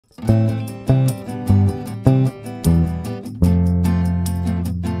এই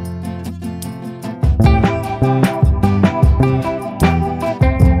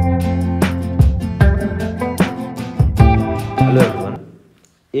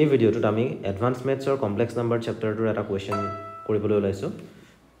ভিডিওটোত আমি advance ম্যাথছৰ complex number চেপ্টাৰটোৰ এটা কোৱেশ্চন কৰিবলৈ ওলাইছো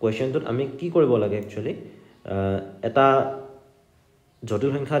কোৱেশ্চনটোত আমি কি কৰিব লাগে একচুয়ালি এটা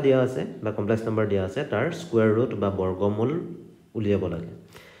জটিল সংখ্যা দিয়া আছে বা কমপ্লেক্স নাম্বাৰ দিয়া আছে তাৰ স্কয়াৰ ৰুট বা বৰ্গমূল উলিয়াব লাগে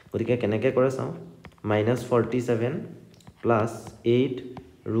গতিকে কেনেকৈ কৰে চাও -47 + 8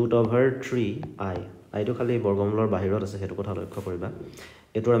 √3i আইটো খালি বৰ্গমূলৰ বাহিৰত আছে হেতু কথা লক্ষ্য কৰিবা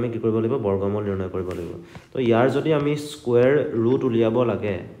এটোৰ আমি কি কৰিব লাগিব বৰ্গমূল নিৰ্ণয় কৰিব লাগিব তো ইয়াৰ যদি আমি স্কয়াৰ ৰুট উলিয়াব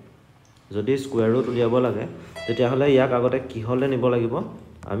লাগে যদি স্কয়াৰ ৰুট উলিয়াব লাগে তেতিয়া হলে ইয়াক আগতে কি হলে নিব লাগিব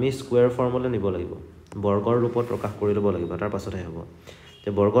আমি স্কয়াৰ ফৰ্মুলা নিব লাগিব বৰ্গৰ ৰূপত প্ৰকাশ কৰি লব লাগিব তাৰ পাছতহে হ'ব তে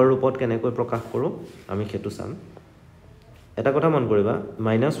বৰ্গৰ ৰূপত কেনেকৈ প্ৰকাশ কৰো আমি হেতু চাম এটা কথা মন কৰিবা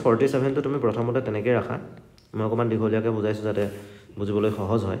 -47 টো তুমি প্ৰথমতে তেনেকৈ ৰাখা মই অকমান দীঘলীয়াকৈ বুজাইছো যাতে বুজিবলৈ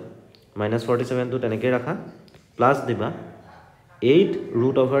সহজ হয় -47 টো তেনেকৈ ৰাখা প্লাস দিবা 8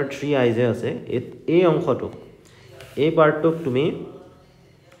 √3i যে আছে এই অংশটো এই পাৰ্টটোক তুমি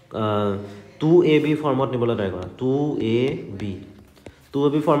 2ab ফৰ্মত নিবলৈ ট্ৰাই কৰা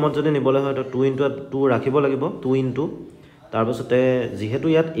 2ab ফৰ্মত যদি নিবলৈ হয় তো 2 * 2 ৰাখিব লাগিব 2 তাৰ পাছতে যেহেতু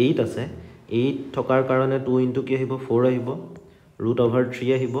ইয়াত 8 আছে 8 থকাৰ কাৰণে 2 * কি আহিব 4 আহিব √3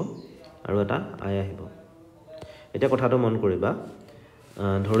 আহিব আৰু এটা i আহিব এটা কথাটো মন কৰিবা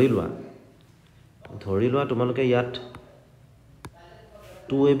ধৰি লোৱা তোমালোকে ইয়াত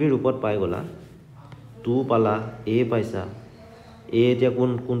 2ab ৰূপত পাই গলা 2 পালা a পাইছা a এতিয়া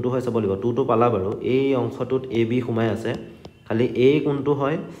কোনটো হয় চাব লাগিব 2 টো পালা বাৰু এই অংশটোত ab সোমাই আছে খালি a কোনটো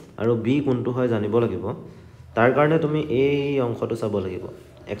হয় আৰু b কোনটো হয় জানিব লাগিব তাৰ কাৰণে তুমি এই অংশটো চাব লাগিব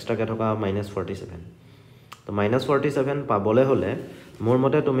এক্সট্ৰাকে থকা -47 তো -47 পাবলে হলে মোৰ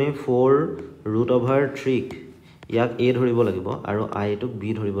মতে তুমি 4 √3 ইয়াক a ধৰিব লাগিব আৰু i টোক b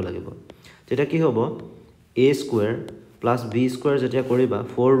ধৰিব লাগিব তেতিয়া কি হ'ব a স্কয়াৰ + b স্কয়াৰ যেতিয়া কৰিবা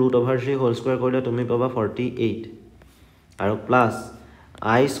 4 √3 হোল স্কয়াৰ কৰিলে তুমি পাবা 48 আৰু প্লাস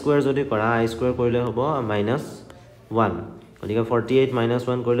i স্কয়াৰ যদি কৰা i স্কয়াৰ কৰিলে হ'ব -1 গতিকে 48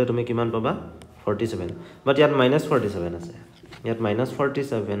 -1 কৰিলে তুমি কিমান পাবা 47 বাট ইয়াত -47 আছে ইয়াত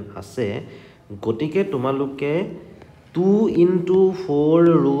 -47 আছে গতিকে তোমালোকে 2 * 4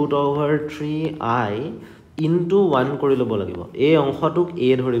 √3i * 1 কৰি ল'ব লাগিব এই অংশটোক a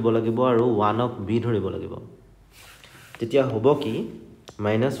ধৰিব লাগিব আৰু 1 ক b ধৰিব লাগিব তেতিয়া হ'ব কি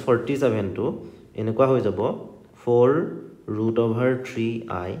 -47 টো এনেকুৱা হৈ যাব 4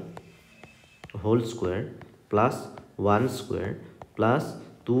 √3i whole square plus 1 square plus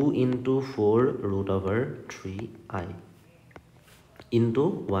 2 * 4 √3i into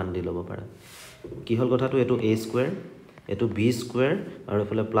 1 দি ল'ব পাৰা কি হল কথাটো এটো a স্কয়াৰ এটো b স্কয়াৰ আৰু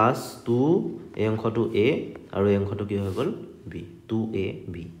এফালে প্লাস 2 এই অংশটো a আৰু এই অংশটো কি হৈ গল b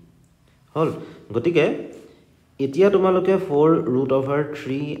 2ab হল গতিকে এতিয়া তোমালোকে 4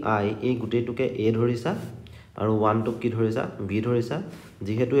 √3i এই গুটেটোকে a ধৰিছা আৰু 1 টোক কি ধৰিছা b ধৰিছা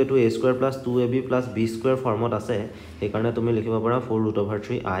যেহেতু এটো a square + 2ab + b square ফৰ্মত আছে এই কাৰণে তুমি লিখিব পাৰা 4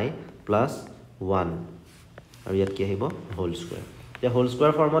 √3i + 1 আৰু ইয়াত কি আহিব হোল স্কয়াৰ এতিয়া হোল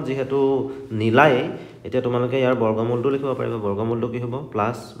স্কয়াৰ ফৰ্মত যেহেতু নিলাই এতিয়া তোমালোকে ইয়াৰ বৰ্গমূলটো লিখিব পাৰিবা বৰ্গমূলটো কি হ'ব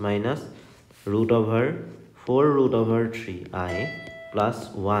plus minus √4 √3i +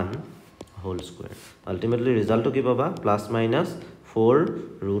 1 whole square ultimately ৰিজাল্টটো কি পাবা প্লাস মাইনাস 4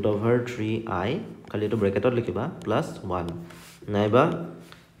 √3i খালি এটো ব্ৰেকেটত লিখিবা +1 নাইবা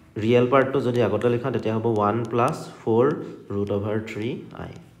ৰিয়েল পাৰ্টটো যদি আগতে লিখা তেতিয়া হ'ব 1 + 4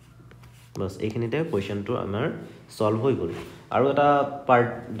 √3i বস এইখিনিতে কোৱেশ্চনটো আমাৰ সলভ হৈ গল আৰু এটা পাৰ্ট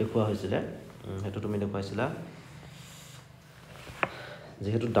দেখুৱা হৈছিল হেতু তুমি দেখুৱাইছিলা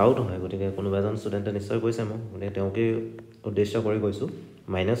যেহেতু ডাউট হয় গতিকে কোনোবা এজন ষ্টুডেন্টে নিশ্চয় কৈছে মোক মানে তেওঁকে উদ্দেশ্য কৰি কৈছো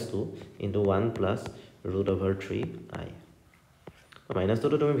 -2 * 1 + √3i -2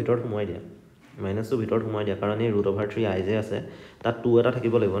 টো তুমি ভিতৰত সোমাই দিয়া -2 ভিতৰত সোমাই দিয়া কাৰণ এই √3i যে আছে তাত 2 এটা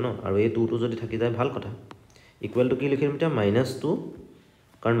থাকিব লাগিব ন আৰু এই 2 টো যদি থাকি যায় ভাল কথা ইকুৱেল টু কি লিখিম এতিয়া -2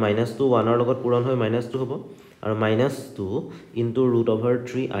 কাৰণ -2 1 ৰ লগত পূৰণ হৈ -2 হ'ব আৰু -2 *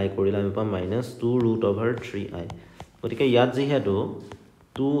 √3i কৰিলে আমি পাম -2 √3i গতিকে ইয়াত যেহেতু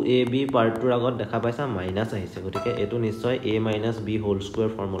 2ab পাৰ্টটোৰ আগত দেখা পাইছা মাইনাস আহিছে গতিকে এটো নিশ্চয় a - b whole square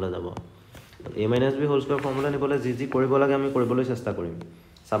formula যাব তো a - b whole square formula নিবলে যি কৰিব লাগে আমি কৰিবলৈ চেষ্টা কৰিম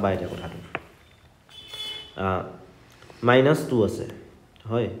চাবা এটা কথাটো -2 আছে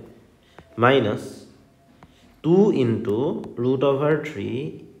হয় -2 * √3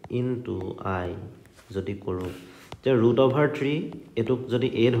 * i যদি কৰো তে √3 এটোক যদি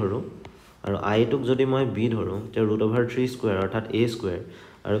a ধৰো আৰু i টোক যদি মই b ধৰো তে √3 স্কয়াৰ অৰ্থাৎ a স্কয়াৰ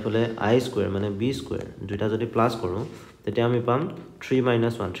আৰু ইফালে I স্কোয়াৰ মানে B স্কোয়াৰ দুইটা যদি প্লাস কৰোঁ তেতিয়া আমি পাম 3 -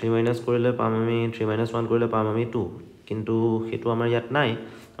 1 3 মাইনাস কৰিলে পাম আমি 3 - 1 কৰিলে পাম আমি 2 কিন্তু হেতু আমাৰ ইয়াত নাই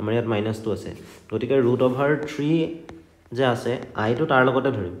আমাৰ ইয়াত -2 আছে গতিকে √3 যে আছে I টো তাৰ লগতে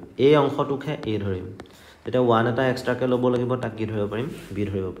ধৰিম এই অংশটোকে A ধৰিম তেতিয়া 1 এটা এক্সট্ৰাকে ল'ব লাগিব তাক কি ধৰিব পাৰিম B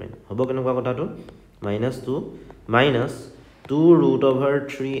ধৰিব পাৰিম হ'ব কেনেকুৱা কথাটো -2 minus 2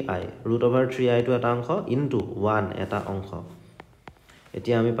 √3I √3I টো এটা অংশ ইনটু 1 এটা অংশ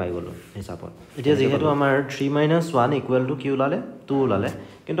এতিয়া আমি পাই গলো হিচাপত এতিয়া যেহেতু আমাৰ 3 - 1 = কি ওলালে 2 ওলালে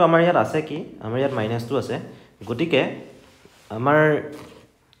কিন্তু আমাৰ ইয়াত আছে কি আমাৰ ইয়াত -2 আছে গতিকে আমাৰ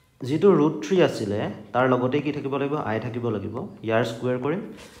যেটো √3 আছিল তাৰ লগতে কি থাকিব লাগিব I থাকিব লাগিব ইয়াৰ স্কয়াৰ কৰিম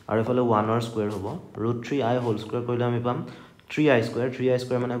আৰু ইফালে 1 ৰ স্কয়াৰ হ'ব √3I হোল স্কয়াৰ কৰিলে আমি পাম 3I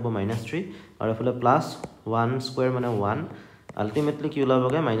স্কয়াৰ মানে হ'ব -3 আৰু ইফালে প্লাস 1 স্কয়াৰ মানে 1 আলটিমেটলি কি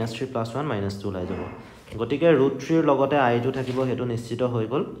ওলাবগে -3 + 1 -2 ওলাই যাব গতিকে √3 ৰ লগতে I টো থাকিব হেতু নিশ্চিত হৈ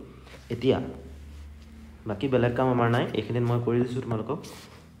গল এতিয়া বাকি বেলেগ কাম আমাৰ নাই এইখিনিত মই কৰি দিছো তোমালোকক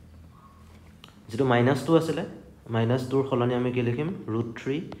যেটো -2 আছিল -2 ৰ খলনি আমি কি লিখিম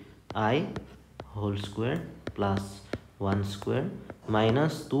 √3I whole square plus 1 square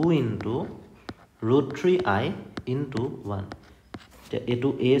 -2 into √3I into 1 এটো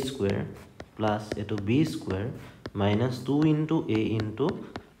A স্কয়াৰ প্লাস এটো B square -2 into A into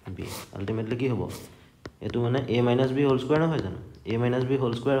B ultimately কি হ'ব এটো মানে A - B হোল স্কয়াৰ নহয় জানো A - B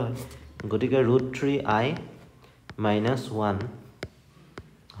হোল স্কয়াৰ হয় গতিকে √3I - 1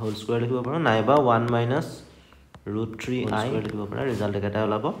 হোল স্কয়াৰ লিখিব পাৰো নাইবা 1 - √3I লিখিব পাৰো ৰিজাল্ট একেটা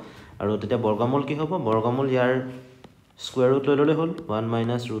ওলাব আৰু তেতিয়া বৰ্গমূল কি হ'ব বৰ্গমূল ইয়াৰ স্কয়াৰ ৰুট লৈ ললে হ'ল 1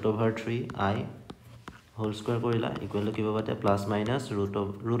 - √3I হোল স্কয়াৰ কৰিলা ইকুৱেল টু কি হ'ব তেতিয়া প্লাস মাইনাস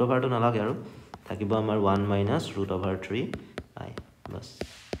 √টো নালাগে আৰু থাকিব আমাৰ 1 - √3I বাস